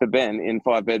audition for Ben in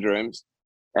 5 bedrooms,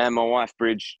 and my wife,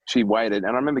 Bridge, she waited,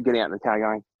 and I remember getting out in the car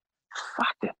going,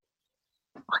 fuck it.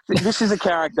 This is a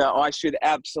character I should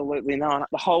absolutely know. And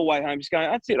the whole way home, just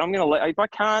going, that's it. I'm going to if I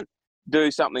can't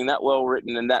do something that well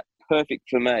written and that perfect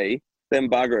for me, then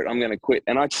bugger it. I'm going to quit.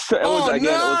 And it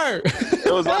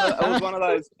was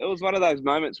one of those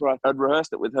moments where I'd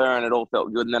rehearsed it with her and it all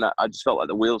felt good. And then I just felt like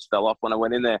the wheels fell off when I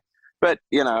went in there. But,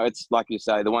 it's like you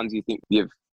say, the ones you think you've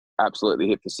absolutely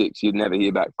hit for 6, you'd never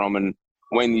hear back from. And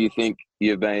when you think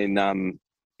you've been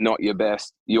not your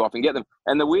best, you often get them.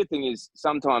 And the weird thing is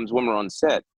sometimes when we're on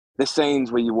set, the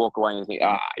scenes where you walk away and you think,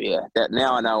 that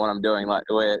now I know what I'm doing. Like,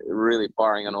 we're really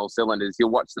firing on all cylinders. You'll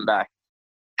watch them back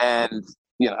and,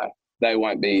 they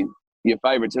won't be your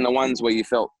favourites. And the ones where you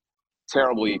felt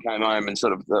terrible, you came home and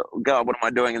sort of, God, what am I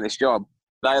doing in this job?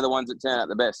 They're the ones that turn out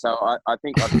the best. So I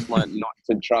think I've just learned not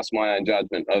to trust my own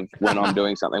judgment of when I'm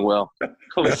doing something well.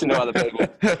 Listen to other people.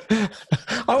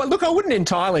 Look, I wouldn't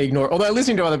entirely ignore it, although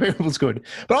listening to other people is good.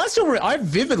 But I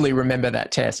vividly remember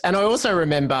that test. And I also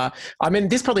remember,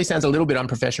 this probably sounds a little bit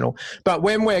unprofessional, but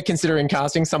when we're considering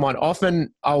casting someone,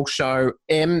 often I'll show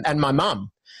Em and my mum.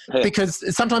 Yeah.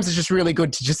 Because sometimes it's just really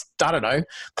good to just, I don't know,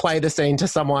 play the scene to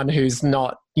someone who's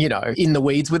not, in the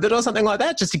weeds with it or something like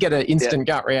that, just to get an instant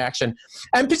gut reaction.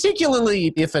 And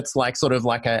particularly if it's like sort of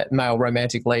like a male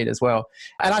romantic lead as well.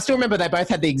 And I still remember they both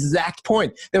had the exact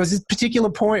point. There was this particular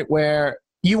point where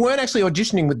you weren't actually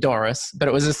auditioning with Doris, but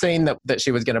it was a scene that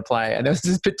she was going to play. And there was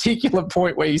this particular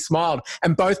point where you smiled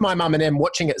and both my mum and Em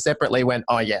watching it separately went,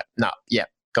 oh yeah, no, yeah.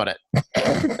 Got it.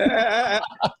 I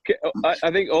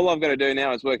think all I've got to do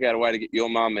now is work out a way to get your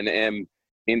mum and Em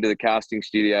into the casting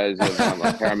studios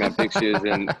of Paramount Pictures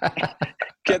and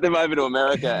get them over to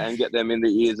America and get them in the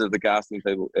ears of the casting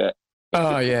people. Yeah.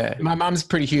 Oh, yeah. My mum's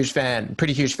pretty huge fan.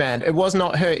 It was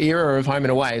not her era of Home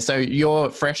and Away, so you're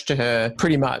fresh to her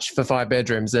pretty much for 5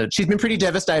 bedrooms. She's been pretty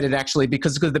devastated, actually,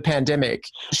 because of the pandemic.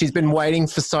 She's been waiting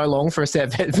for so long for a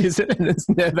set visit and it's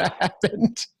never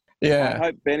happened. Yeah. I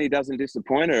hope Benny doesn't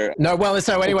disappoint her. No, well,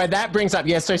 so anyway, that brings up,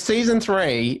 so season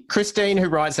 3, Christine, who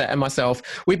writes that, and myself,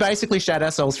 we basically shat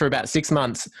ourselves for about 6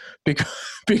 months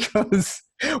because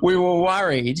we were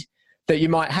worried that you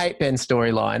might hate Ben's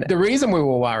storyline. The reason we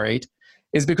were worried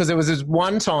is because there was this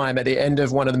one time at the end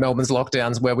of one of the Melbourne's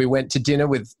lockdowns where we went to dinner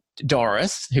with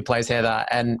Doris, who plays Heather,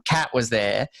 and Kat was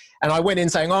there. And I went in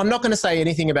saying, I'm not going to say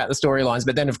anything about the storylines.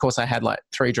 But then, of course, I had like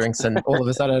 3 drinks and all of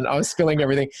a sudden I was spilling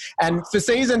everything. And for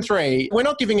season 3, we're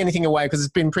not giving anything away because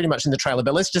it's been pretty much in the trailer.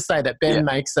 But let's just say that Ben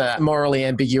makes a morally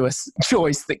ambiguous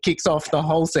choice that kicks off the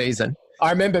whole season.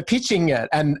 I remember pitching it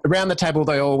and around the table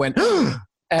they all went,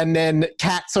 and then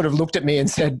Kat sort of looked at me and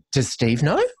said, does Steve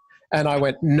know? And I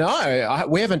went, no,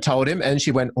 we haven't told him. And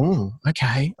she went, oh,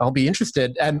 okay, I'll be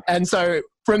interested. And so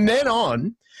from then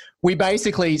on, we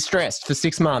basically stressed for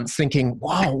 6 months thinking,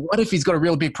 wow, what if he's got a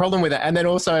real big problem with it? And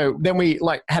then we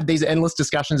like had these endless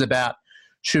discussions about,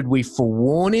 should we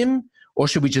forewarn him or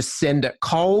should we just send it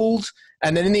cold?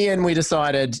 And then in the end, we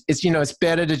decided it's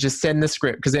better to just send the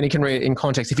script because then he can read it in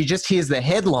context. If he just hears the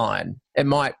headline, it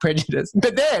might prejudice.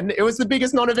 But then it was the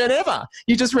biggest non-event ever.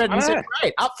 You just read and said,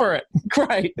 great, up for it.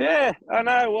 Great. Yeah, I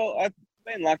know. Well, I've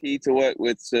been lucky to work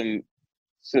with some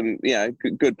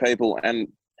good people. And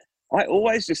I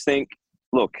always just think,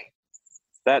 look,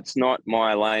 that's not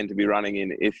my lane to be running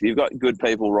in. If you've got good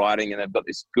people writing and they've got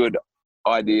this good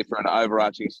idea for an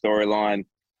overarching storyline,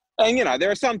 and, there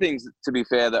are some things, to be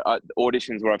fair, that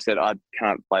auditions where I've said, I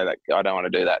can't play that. I don't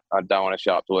want to do that. I don't want to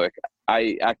show up to work.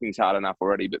 Acting's hard enough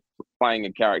already, but playing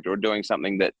a character or doing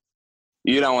something that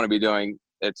you don't want to be doing,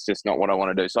 it's just not what I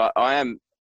want to do. So I am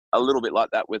a little bit like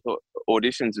that with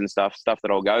auditions and stuff that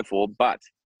I'll go for. But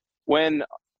when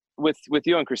with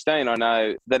you and Christine, I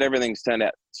know that everything's turned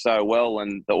out so well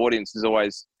and the audience is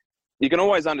always, you can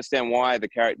always understand why the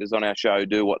characters on our show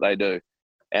do what they do.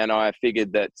 And I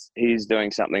figured that he's doing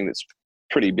something that's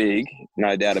pretty big,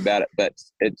 no doubt about it. But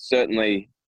it's certainly,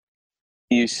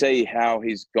 you see how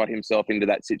he's got himself into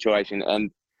that situation. And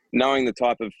knowing the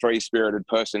type of free-spirited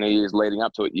person he is leading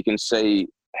up to it, you can see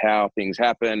how things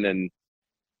happen. And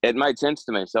it made sense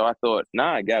to me. So I thought,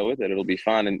 go with it. It'll be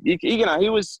fun. And, you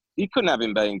couldn't have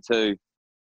him being too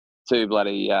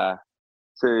bloody,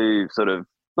 too sort of,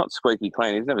 not squeaky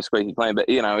clean. He's never squeaky clean, but,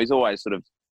 he's always sort of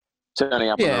turning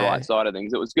up on the right side of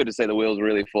things. It was good to see the wheels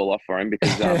really fall off for him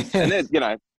because, and there's,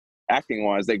 acting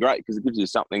wise, they're great because it gives you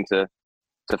something to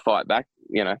fight back,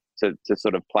 to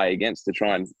sort of play against, to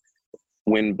try and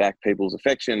win back people's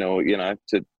affection, or, you know,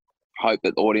 to hope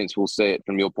that the audience will see it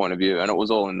from your point of view. And it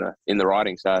was all in the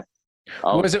writing. So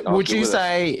would you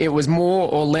say it was more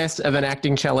or less of an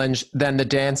acting challenge than the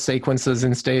dance sequences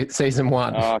in season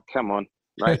 1? Oh, come on,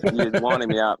 mate. You're winding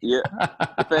me up. Yeah.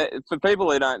 For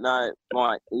people who don't know,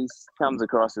 Mike, he comes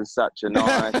across as such a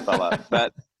nice fella,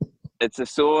 but it's a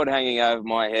sword hanging over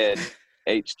my head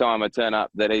each time I turn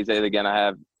up that he's either going to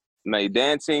have me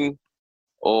dancing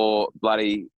or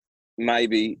bloody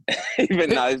maybe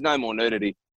even no, there's no more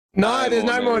nudity. No, there's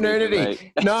no more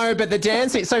nudity. No, but the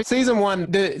dancing. So season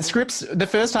 1, the scripts, the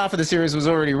first half of the series was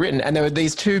already written, and there were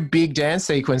these 2 big dance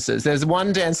sequences. There's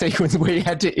one dance sequence where you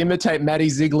had to imitate Maddie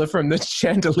Ziegler from the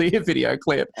Chandelier video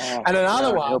clip, and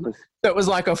another one that was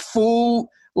like a full,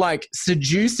 like,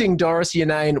 seducing Doris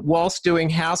Yanane whilst doing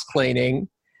house cleaning.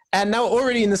 And they were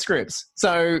already in the scripts.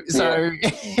 So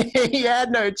he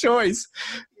had no choice.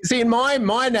 See, in my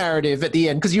narrative at the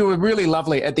end, because you were really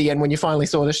lovely at the end when you finally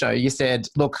saw the show, you said,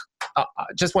 look, I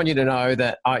just want you to know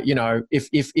that, you know, if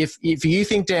you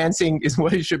think dancing is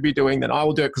what you should be doing, then I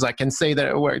will do it, because I can see that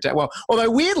it worked out well.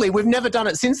 Although, weirdly, we've never done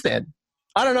it since then.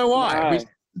 I don't know why. No.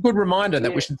 Good reminder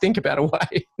that we should think about a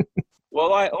way.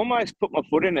 Well, I almost put my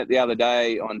foot in it the other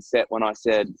day on set when I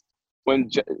said, when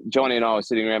Johnny and I were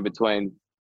sitting around between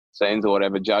scenes or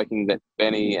whatever, joking that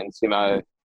Benny and Simo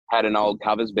had an old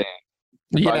covers band.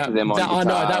 Yeah, I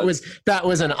know that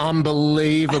was an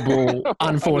unbelievable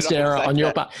unforced error on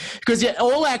your part, because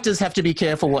all actors have to be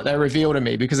careful what they reveal to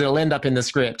me, because it'll end up in the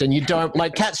script, and you don't,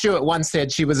 like Kat Stewart once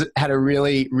said she had a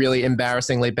really, really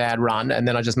embarrassingly bad run, and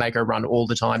then I just make her run all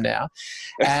the time now,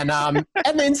 and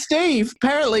then Steve,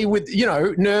 apparently with, you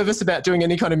know, nervous about doing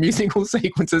any kind of musical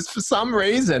sequences for some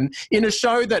reason in a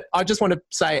show that, I just want to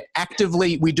say,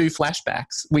 actively we do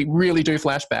flashbacks, we really do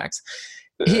flashbacks.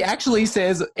 He actually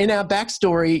says, in our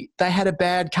backstory, they had a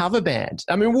bad cover band.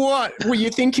 I mean, what were you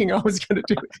thinking I was going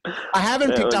to do? I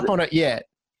haven't picked up on it yet,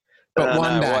 but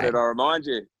one day. Why did I remind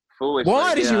you? Foolishly.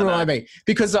 Why did you remind me?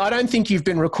 Because I don't think you've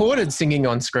been recorded singing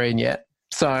on screen yet.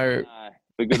 So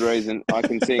for good reason. I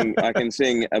can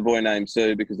sing A Boy Named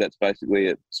Sue, because that's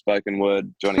basically a spoken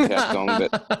word Johnny Cash song.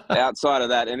 But outside of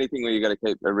that, anything where you got to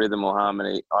keep a rhythm or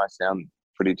harmony, I sound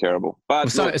pretty terrible. But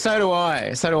so do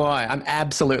I. I'm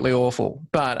absolutely awful.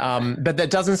 But that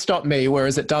doesn't stop me,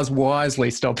 whereas it does wisely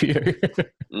stop you.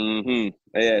 Mm-hmm.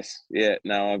 Yes. Yeah.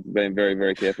 No, I've been very,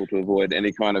 very careful to avoid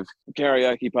any kind of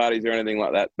karaoke parties or anything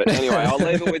like that. But anyway, I'll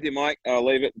leave it with you, Mike. I'll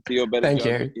leave it to your better Thank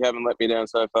judgment. You haven't let me down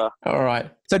so far. All right.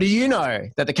 So do you know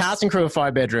that the cast and crew of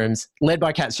 5 Bedrooms, led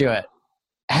by Kat Stewart,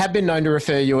 have been known to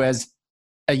refer you as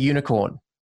a unicorn?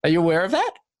 Are you aware of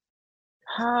that?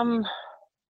 No.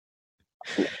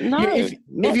 If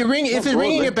it's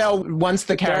ringing a bell once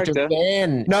the character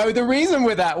van. No, the reason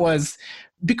with that was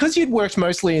because you'd worked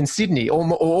mostly in Sydney,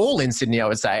 or all in Sydney, I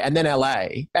would say, and then LA,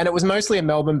 and it was mostly a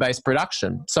Melbourne-based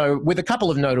production. So with a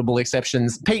couple of notable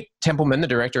exceptions, Pete Templeman, the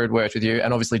director, had worked with you,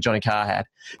 and obviously Johnny Carr had,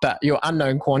 but your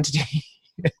unknown quantity.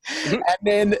 And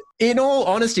then, in all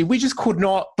honesty, we just could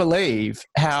not believe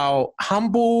how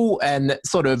humble and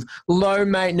sort of low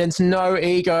maintenance, no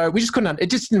ego. We just couldn't. It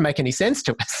just didn't make any sense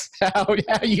to us how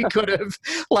you could have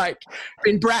like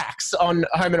been Brax on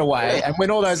Home and Away and win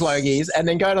all those Logies, and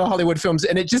then go to the Hollywood films,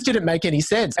 and it just didn't make any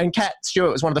sense. And Kat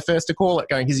Stewart was one of the first to call it,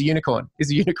 going, "He's a unicorn. He's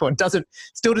a unicorn."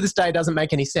 Still to this day doesn't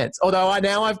make any sense. Although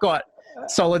I've got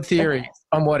solid theories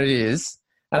on what it is.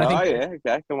 And I think,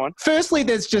 okay, come on. Firstly,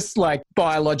 there's just like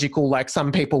biological, like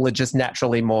some people are just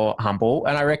naturally more humble.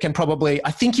 And I reckon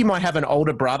I think you might have an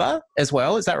older brother as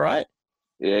well. Is that right?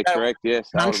 Yeah, correct, yes.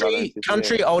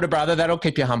 Country older brother, that'll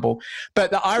keep you humble.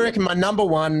 But I reckon my number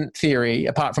one theory,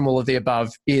 apart from all of the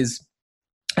above, is,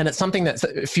 and it's something that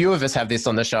a few of us have this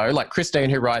on the show, like Christine,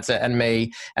 who writes it, and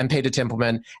me, and Peter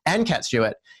Templeman, and Kat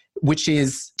Stewart, which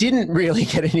is didn't really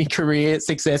get any career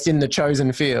success in the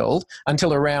chosen field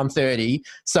until around 30.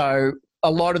 So a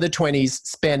lot of the 20s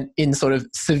spent in sort of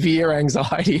severe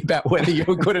anxiety about whether you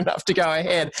were good enough to go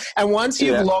ahead. And once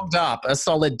you've logged up a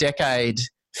solid decade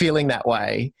feeling that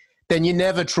way, then you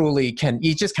never truly can.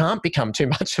 You just can't become too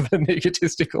much of an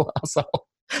egotistical asshole.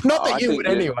 Not that you would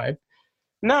anyway.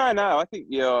 No. I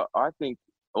think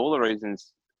all the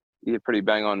reasons you're pretty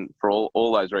bang on for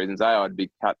all those reasons. I'd be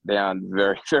cut down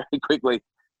very, very quickly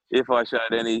if I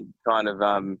showed any kind of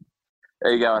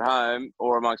ego at home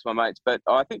or amongst my mates. But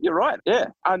I think you're right. Yeah.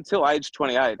 Until age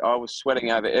 28, I was sweating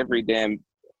over every damn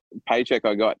paycheck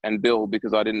I got and bill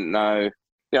because I didn't know.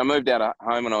 I moved out of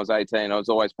home when I was 18. I was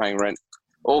always paying rent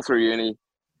all through uni,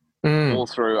 all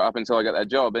through up until I got that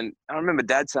job. And I remember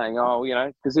Dad saying,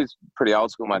 because he's pretty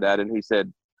old school, my dad, and he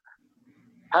said,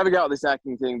 have a go at this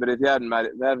acting thing, but if you haven't made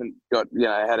it, haven't got,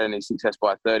 had any success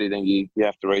by 30, then you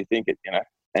have to rethink it,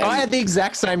 And, I had the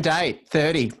exact same date,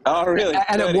 30. Oh, really?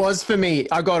 And 30. it was for me.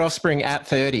 I got Offspring at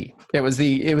 30. It was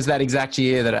that exact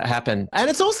year that it happened. And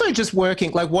it's also just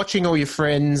working, like watching all your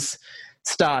friends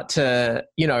start to,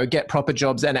 get proper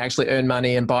jobs and actually earn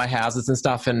money and buy houses and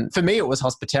stuff. And for me, it was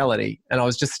hospitality. And I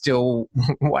was just still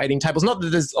waiting tables. Not that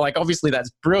there's, like, obviously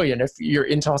that's brilliant if you're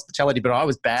into hospitality, but I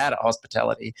was bad at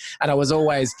hospitality. And I was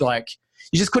always like,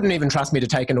 you just couldn't even trust me to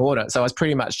take an order. So I was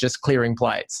pretty much just clearing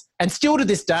plates. And still to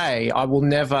this day, I will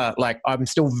never, I'm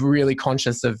still really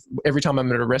conscious of every time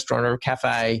I'm at a restaurant or a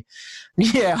cafe.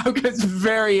 Yeah, it's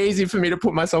very easy for me to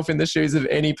put myself in the shoes of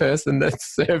any person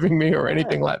that's serving me or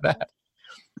anything like that.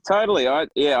 Totally. I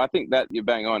think that you're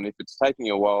bang on. If it's taking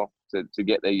you a while to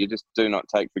get there, you just do not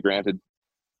take for granted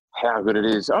how good it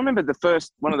is. I remember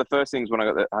one of the first things when I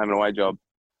got the home and away job,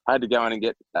 I had to go in and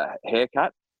get a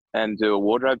haircut and do a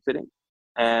wardrobe fitting.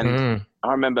 And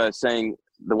I remember seeing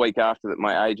the week after that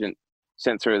my agent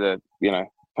sent through the,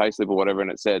 pay slip or whatever,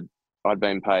 and it said I'd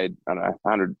been paid, I don't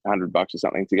know, $100 or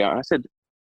something to go. And I said,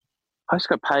 I just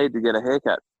got paid to get a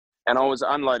haircut. And I was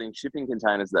unloading shipping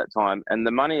containers at that time. And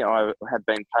the money I had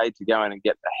been paid to go in and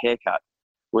get a haircut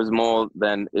was more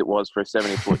than it was for a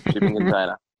 70-foot shipping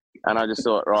container. And I just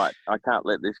thought, right, I can't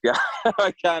let this go.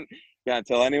 I can't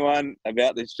tell anyone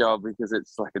about this job because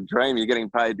it's like a dream. You're getting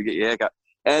paid to get your haircut.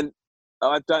 And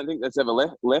I don't think that's ever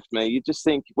left me. You just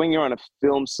think when you're on a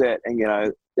film set and,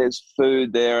 there's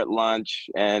food there at lunch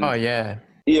and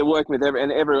you're working with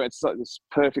everyone. It's like this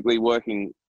perfectly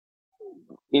working,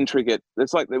 intricate.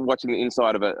 It's like they're watching the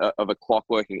inside of a clock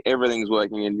working. Everything's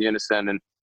working in unison, and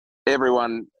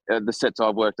everyone, the sets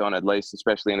I've worked on, at least,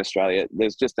 especially in Australia,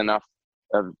 there's just enough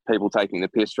of people taking the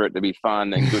piss for it to be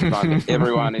fun and good fun.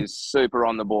 Everyone is super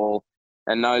on the ball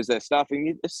and knows their stuff.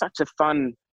 And it's such a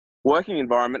fun working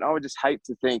environment. I would just hate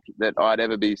to think that I'd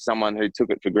ever be someone who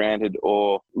took it for granted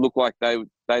or looked like they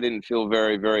didn't feel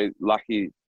very, very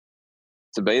lucky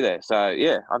to be there. So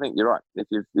yeah, I think you're right. If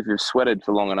you've sweated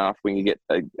for long enough, when you get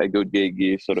a good gig,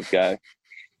 you sort of go,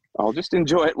 I'll just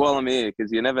enjoy it while I'm here,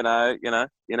 because you never know, you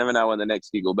never know when the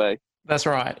next gig will be. That's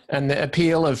right. And the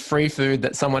appeal of free food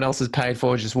that someone else has paid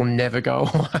for just will never go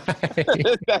away.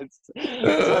 That's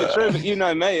so true. But you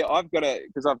know me, I've got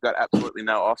absolutely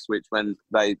no off switch when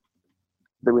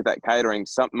with that catering.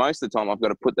 Most of the time I've got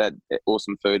to put that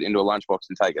awesome food into a lunchbox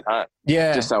and take it home.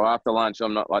 Yeah. Just so after lunch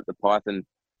I'm not like the python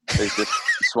who's just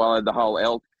swallowed the whole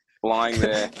elk flying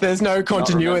there. There's no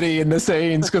continuity in the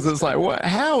scenes, because it's like, what?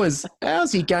 How's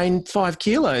he gained 5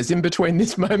 kilos in between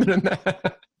this moment and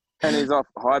that? And he's off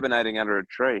hibernating under a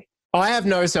tree. I have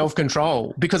no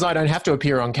self-control because I don't have to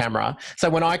appear on camera. So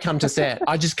when I come to set,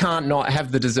 I just can't not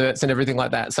have the desserts and everything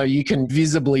like that. So you can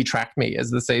visibly track me as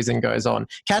the season goes on.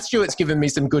 Kat Stewart's given me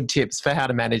some good tips for how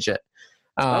to manage it.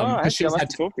 Actually, I'll have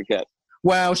to talk to Kat.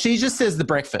 Well, she just says the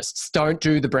breakfasts. Don't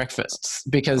do the breakfasts,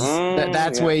 because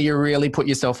that's where you really put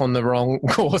yourself on the wrong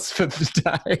course for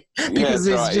the day, because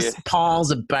there's just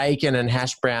piles of bacon and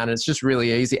hash brown. And it's just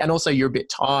really easy. And also you're a bit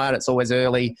tired. It's always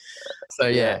early. So,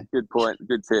 yeah. Good point.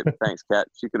 Good tip. Thanks, Kat.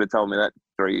 She could have told me that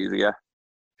 3 years ago.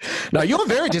 No, you're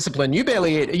very disciplined. You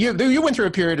barely ate. You went through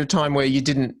a period of time where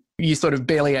you sort of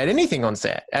barely ate anything on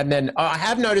set. And then I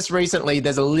have noticed recently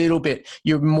there's a little bit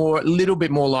more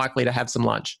likely to have some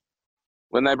lunch.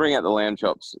 When they bring out the lamb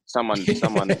chops, someone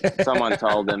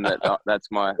told them that that's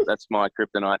my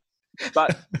kryptonite.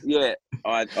 But yeah,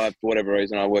 I for whatever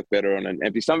reason I work better on an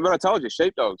empty stomach. But I told you,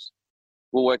 sheepdogs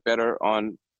will work better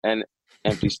on an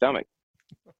empty stomach.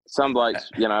 Some blokes,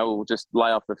 will just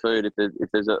lay off the food if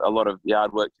there's a lot of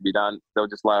yard work to be done. They'll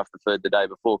just lay off the food the day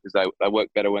before because they work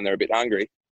better when they're a bit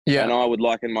hungry. Yeah. And I would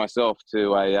liken myself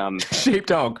to a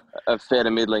sheepdog, a fair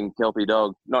to middling Kelpie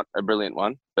dog, not a brilliant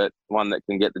one, but one that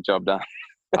can get the job done.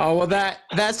 Oh, well,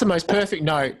 that's the most perfect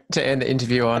note to end the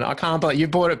interview on. I can't believe you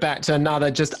brought it back to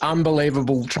another just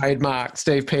unbelievable trademark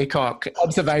Steve Peacocke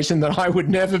observation that I would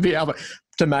never be able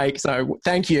to make. So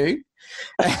thank you.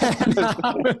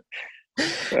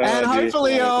 And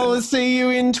hopefully I'll see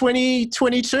you in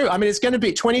 2022. I mean, it's going to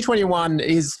be 2021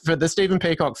 is, for the Stephen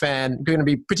Peacocke fan, going to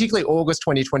be, particularly August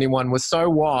 2021 was so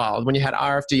wild when you had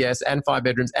RFDS and 5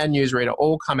 Bedrooms and Newsreader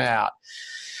all come out.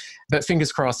 But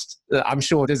fingers crossed, I'm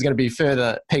sure there's going to be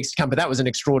further peaks to come. But that was an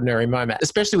extraordinary moment,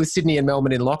 especially with Sydney and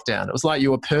Melbourne in lockdown. It was like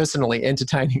you were personally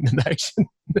entertaining the nation.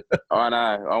 I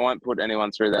know. I won't put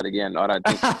anyone through that again. I don't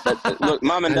think. But, look,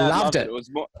 Mum and Dad loved it.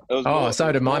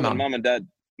 So did my mum.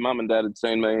 Mum and Dad had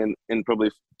seen me in probably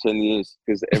 10 years,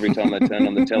 because every time they turned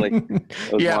on the telly,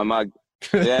 it was my mug.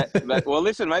 Yeah. But, well,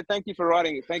 listen, mate. Thank you for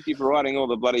writing all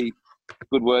the bloody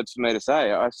good words for me to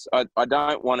say. I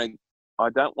don't want to I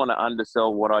don't want to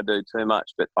undersell what I do too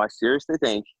much, but I seriously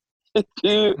think if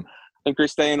you and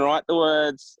Christine write the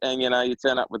words and, you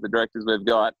turn up with the directors we've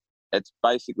got, it's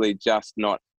basically just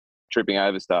not tripping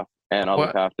over stuff. And I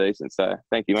look half decent. So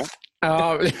thank you, mate.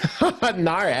 Oh,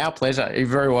 no, our pleasure. You're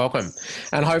very welcome.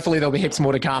 And hopefully there'll be heaps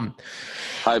more to come.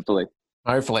 Hopefully.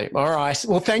 All right.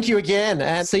 Well, thank you again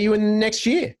and see you in next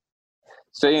year.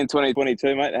 See you in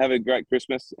 2022, mate. Have a great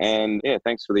Christmas. And yeah,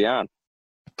 thanks for the yarn.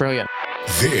 Brilliant.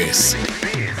 This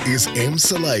is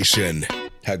Emsolation.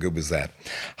 How good was that?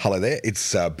 Hello there,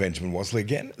 it's Benjamin Wasley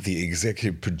again, the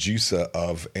executive producer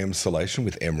of Emsolation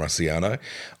with Em Rusciano.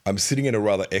 I'm sitting in a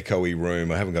rather echoey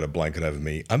room. I haven't got a blanket over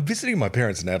me. I'm visiting my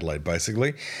parents in Adelaide,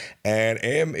 basically, and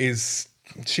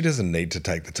she doesn't need to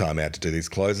take the time out to do these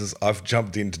closes. I've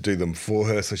jumped in to do them for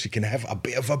her so she can have a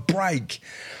bit of a break.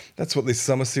 That's what this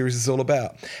summer series is all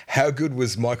about. How good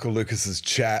was Michael Lucas's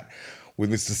chat with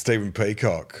Mr. Stephen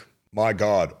Peacocke? My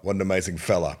God, what an amazing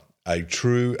fella. A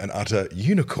true and utter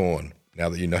unicorn, now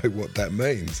that you know what that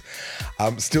means.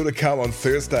 Still to come on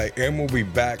Thursday, Em will be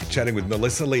back chatting with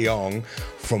Melissa Leong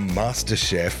from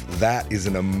MasterChef. That is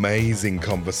an amazing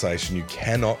conversation. You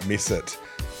cannot miss it.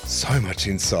 So much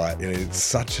insight, and it's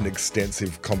such an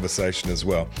extensive conversation as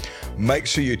well. Make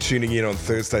sure you're tuning in on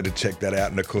Thursday to check that out,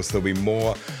 and of course there'll be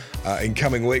more in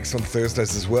coming weeks on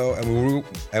Thursdays as well,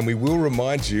 and we will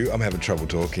remind you, I'm having trouble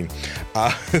talking,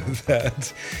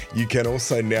 that you can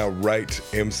also now rate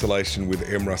Emsolation with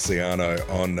Em Rusciano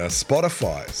on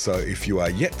Spotify. So if you are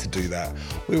yet to do that,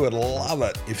 we would love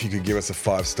it if you could give us a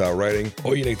 5-star rating.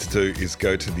 All you need to do is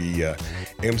go to the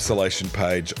Emsolation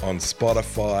page on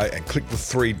Spotify and click the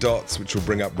 3 dots, which will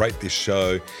bring up Rate This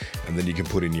Show, and then you can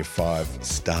put in your 5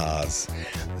 stars.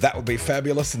 That would be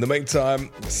fabulous. In the meantime,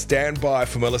 stand by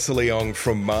for Melissa Leong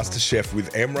from MasterChef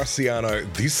with Em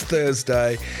Rusciano this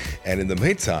Thursday. And in the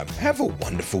meantime, have a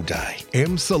wonderful day.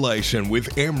 Emsolation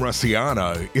with Em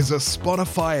Rusciano is a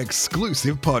Spotify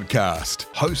exclusive podcast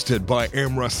hosted by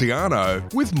Em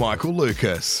Rusciano with Michael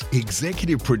Lucas.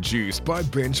 Executive produced by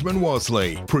Benjamin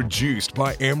Wasley. Produced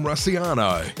by Em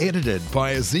Rusciano. Edited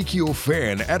by Ezekiel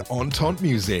Fan at Entente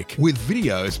Music. With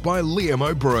videos by Liam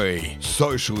O'Brien.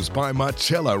 Socials by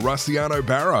Marcella Rusciano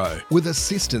Barrow. With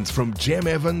assistance from Jem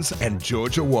Evans and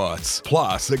Georgia Watts,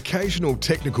 plus occasional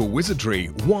technical wizardry,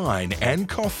 wine and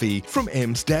coffee from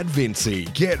Emstad Vinci.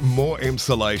 Get more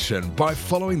Emsolation by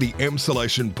following the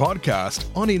Emsolation podcast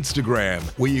on Instagram,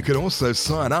 where you can also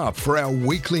sign up for our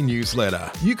weekly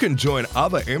newsletter. You can join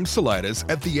other Emsolators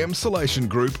at the Emsolation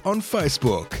group on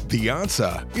Facebook. The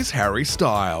answer is Harry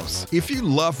Styles. If you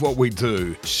love what we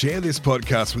do, share this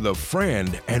podcast with a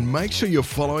friend and make sure you're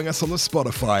following us on the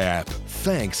Spotify app.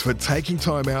 Thanks for taking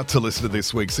time out to listen to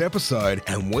this week's episode,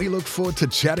 and we look forward to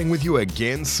chatting with you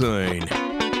again soon.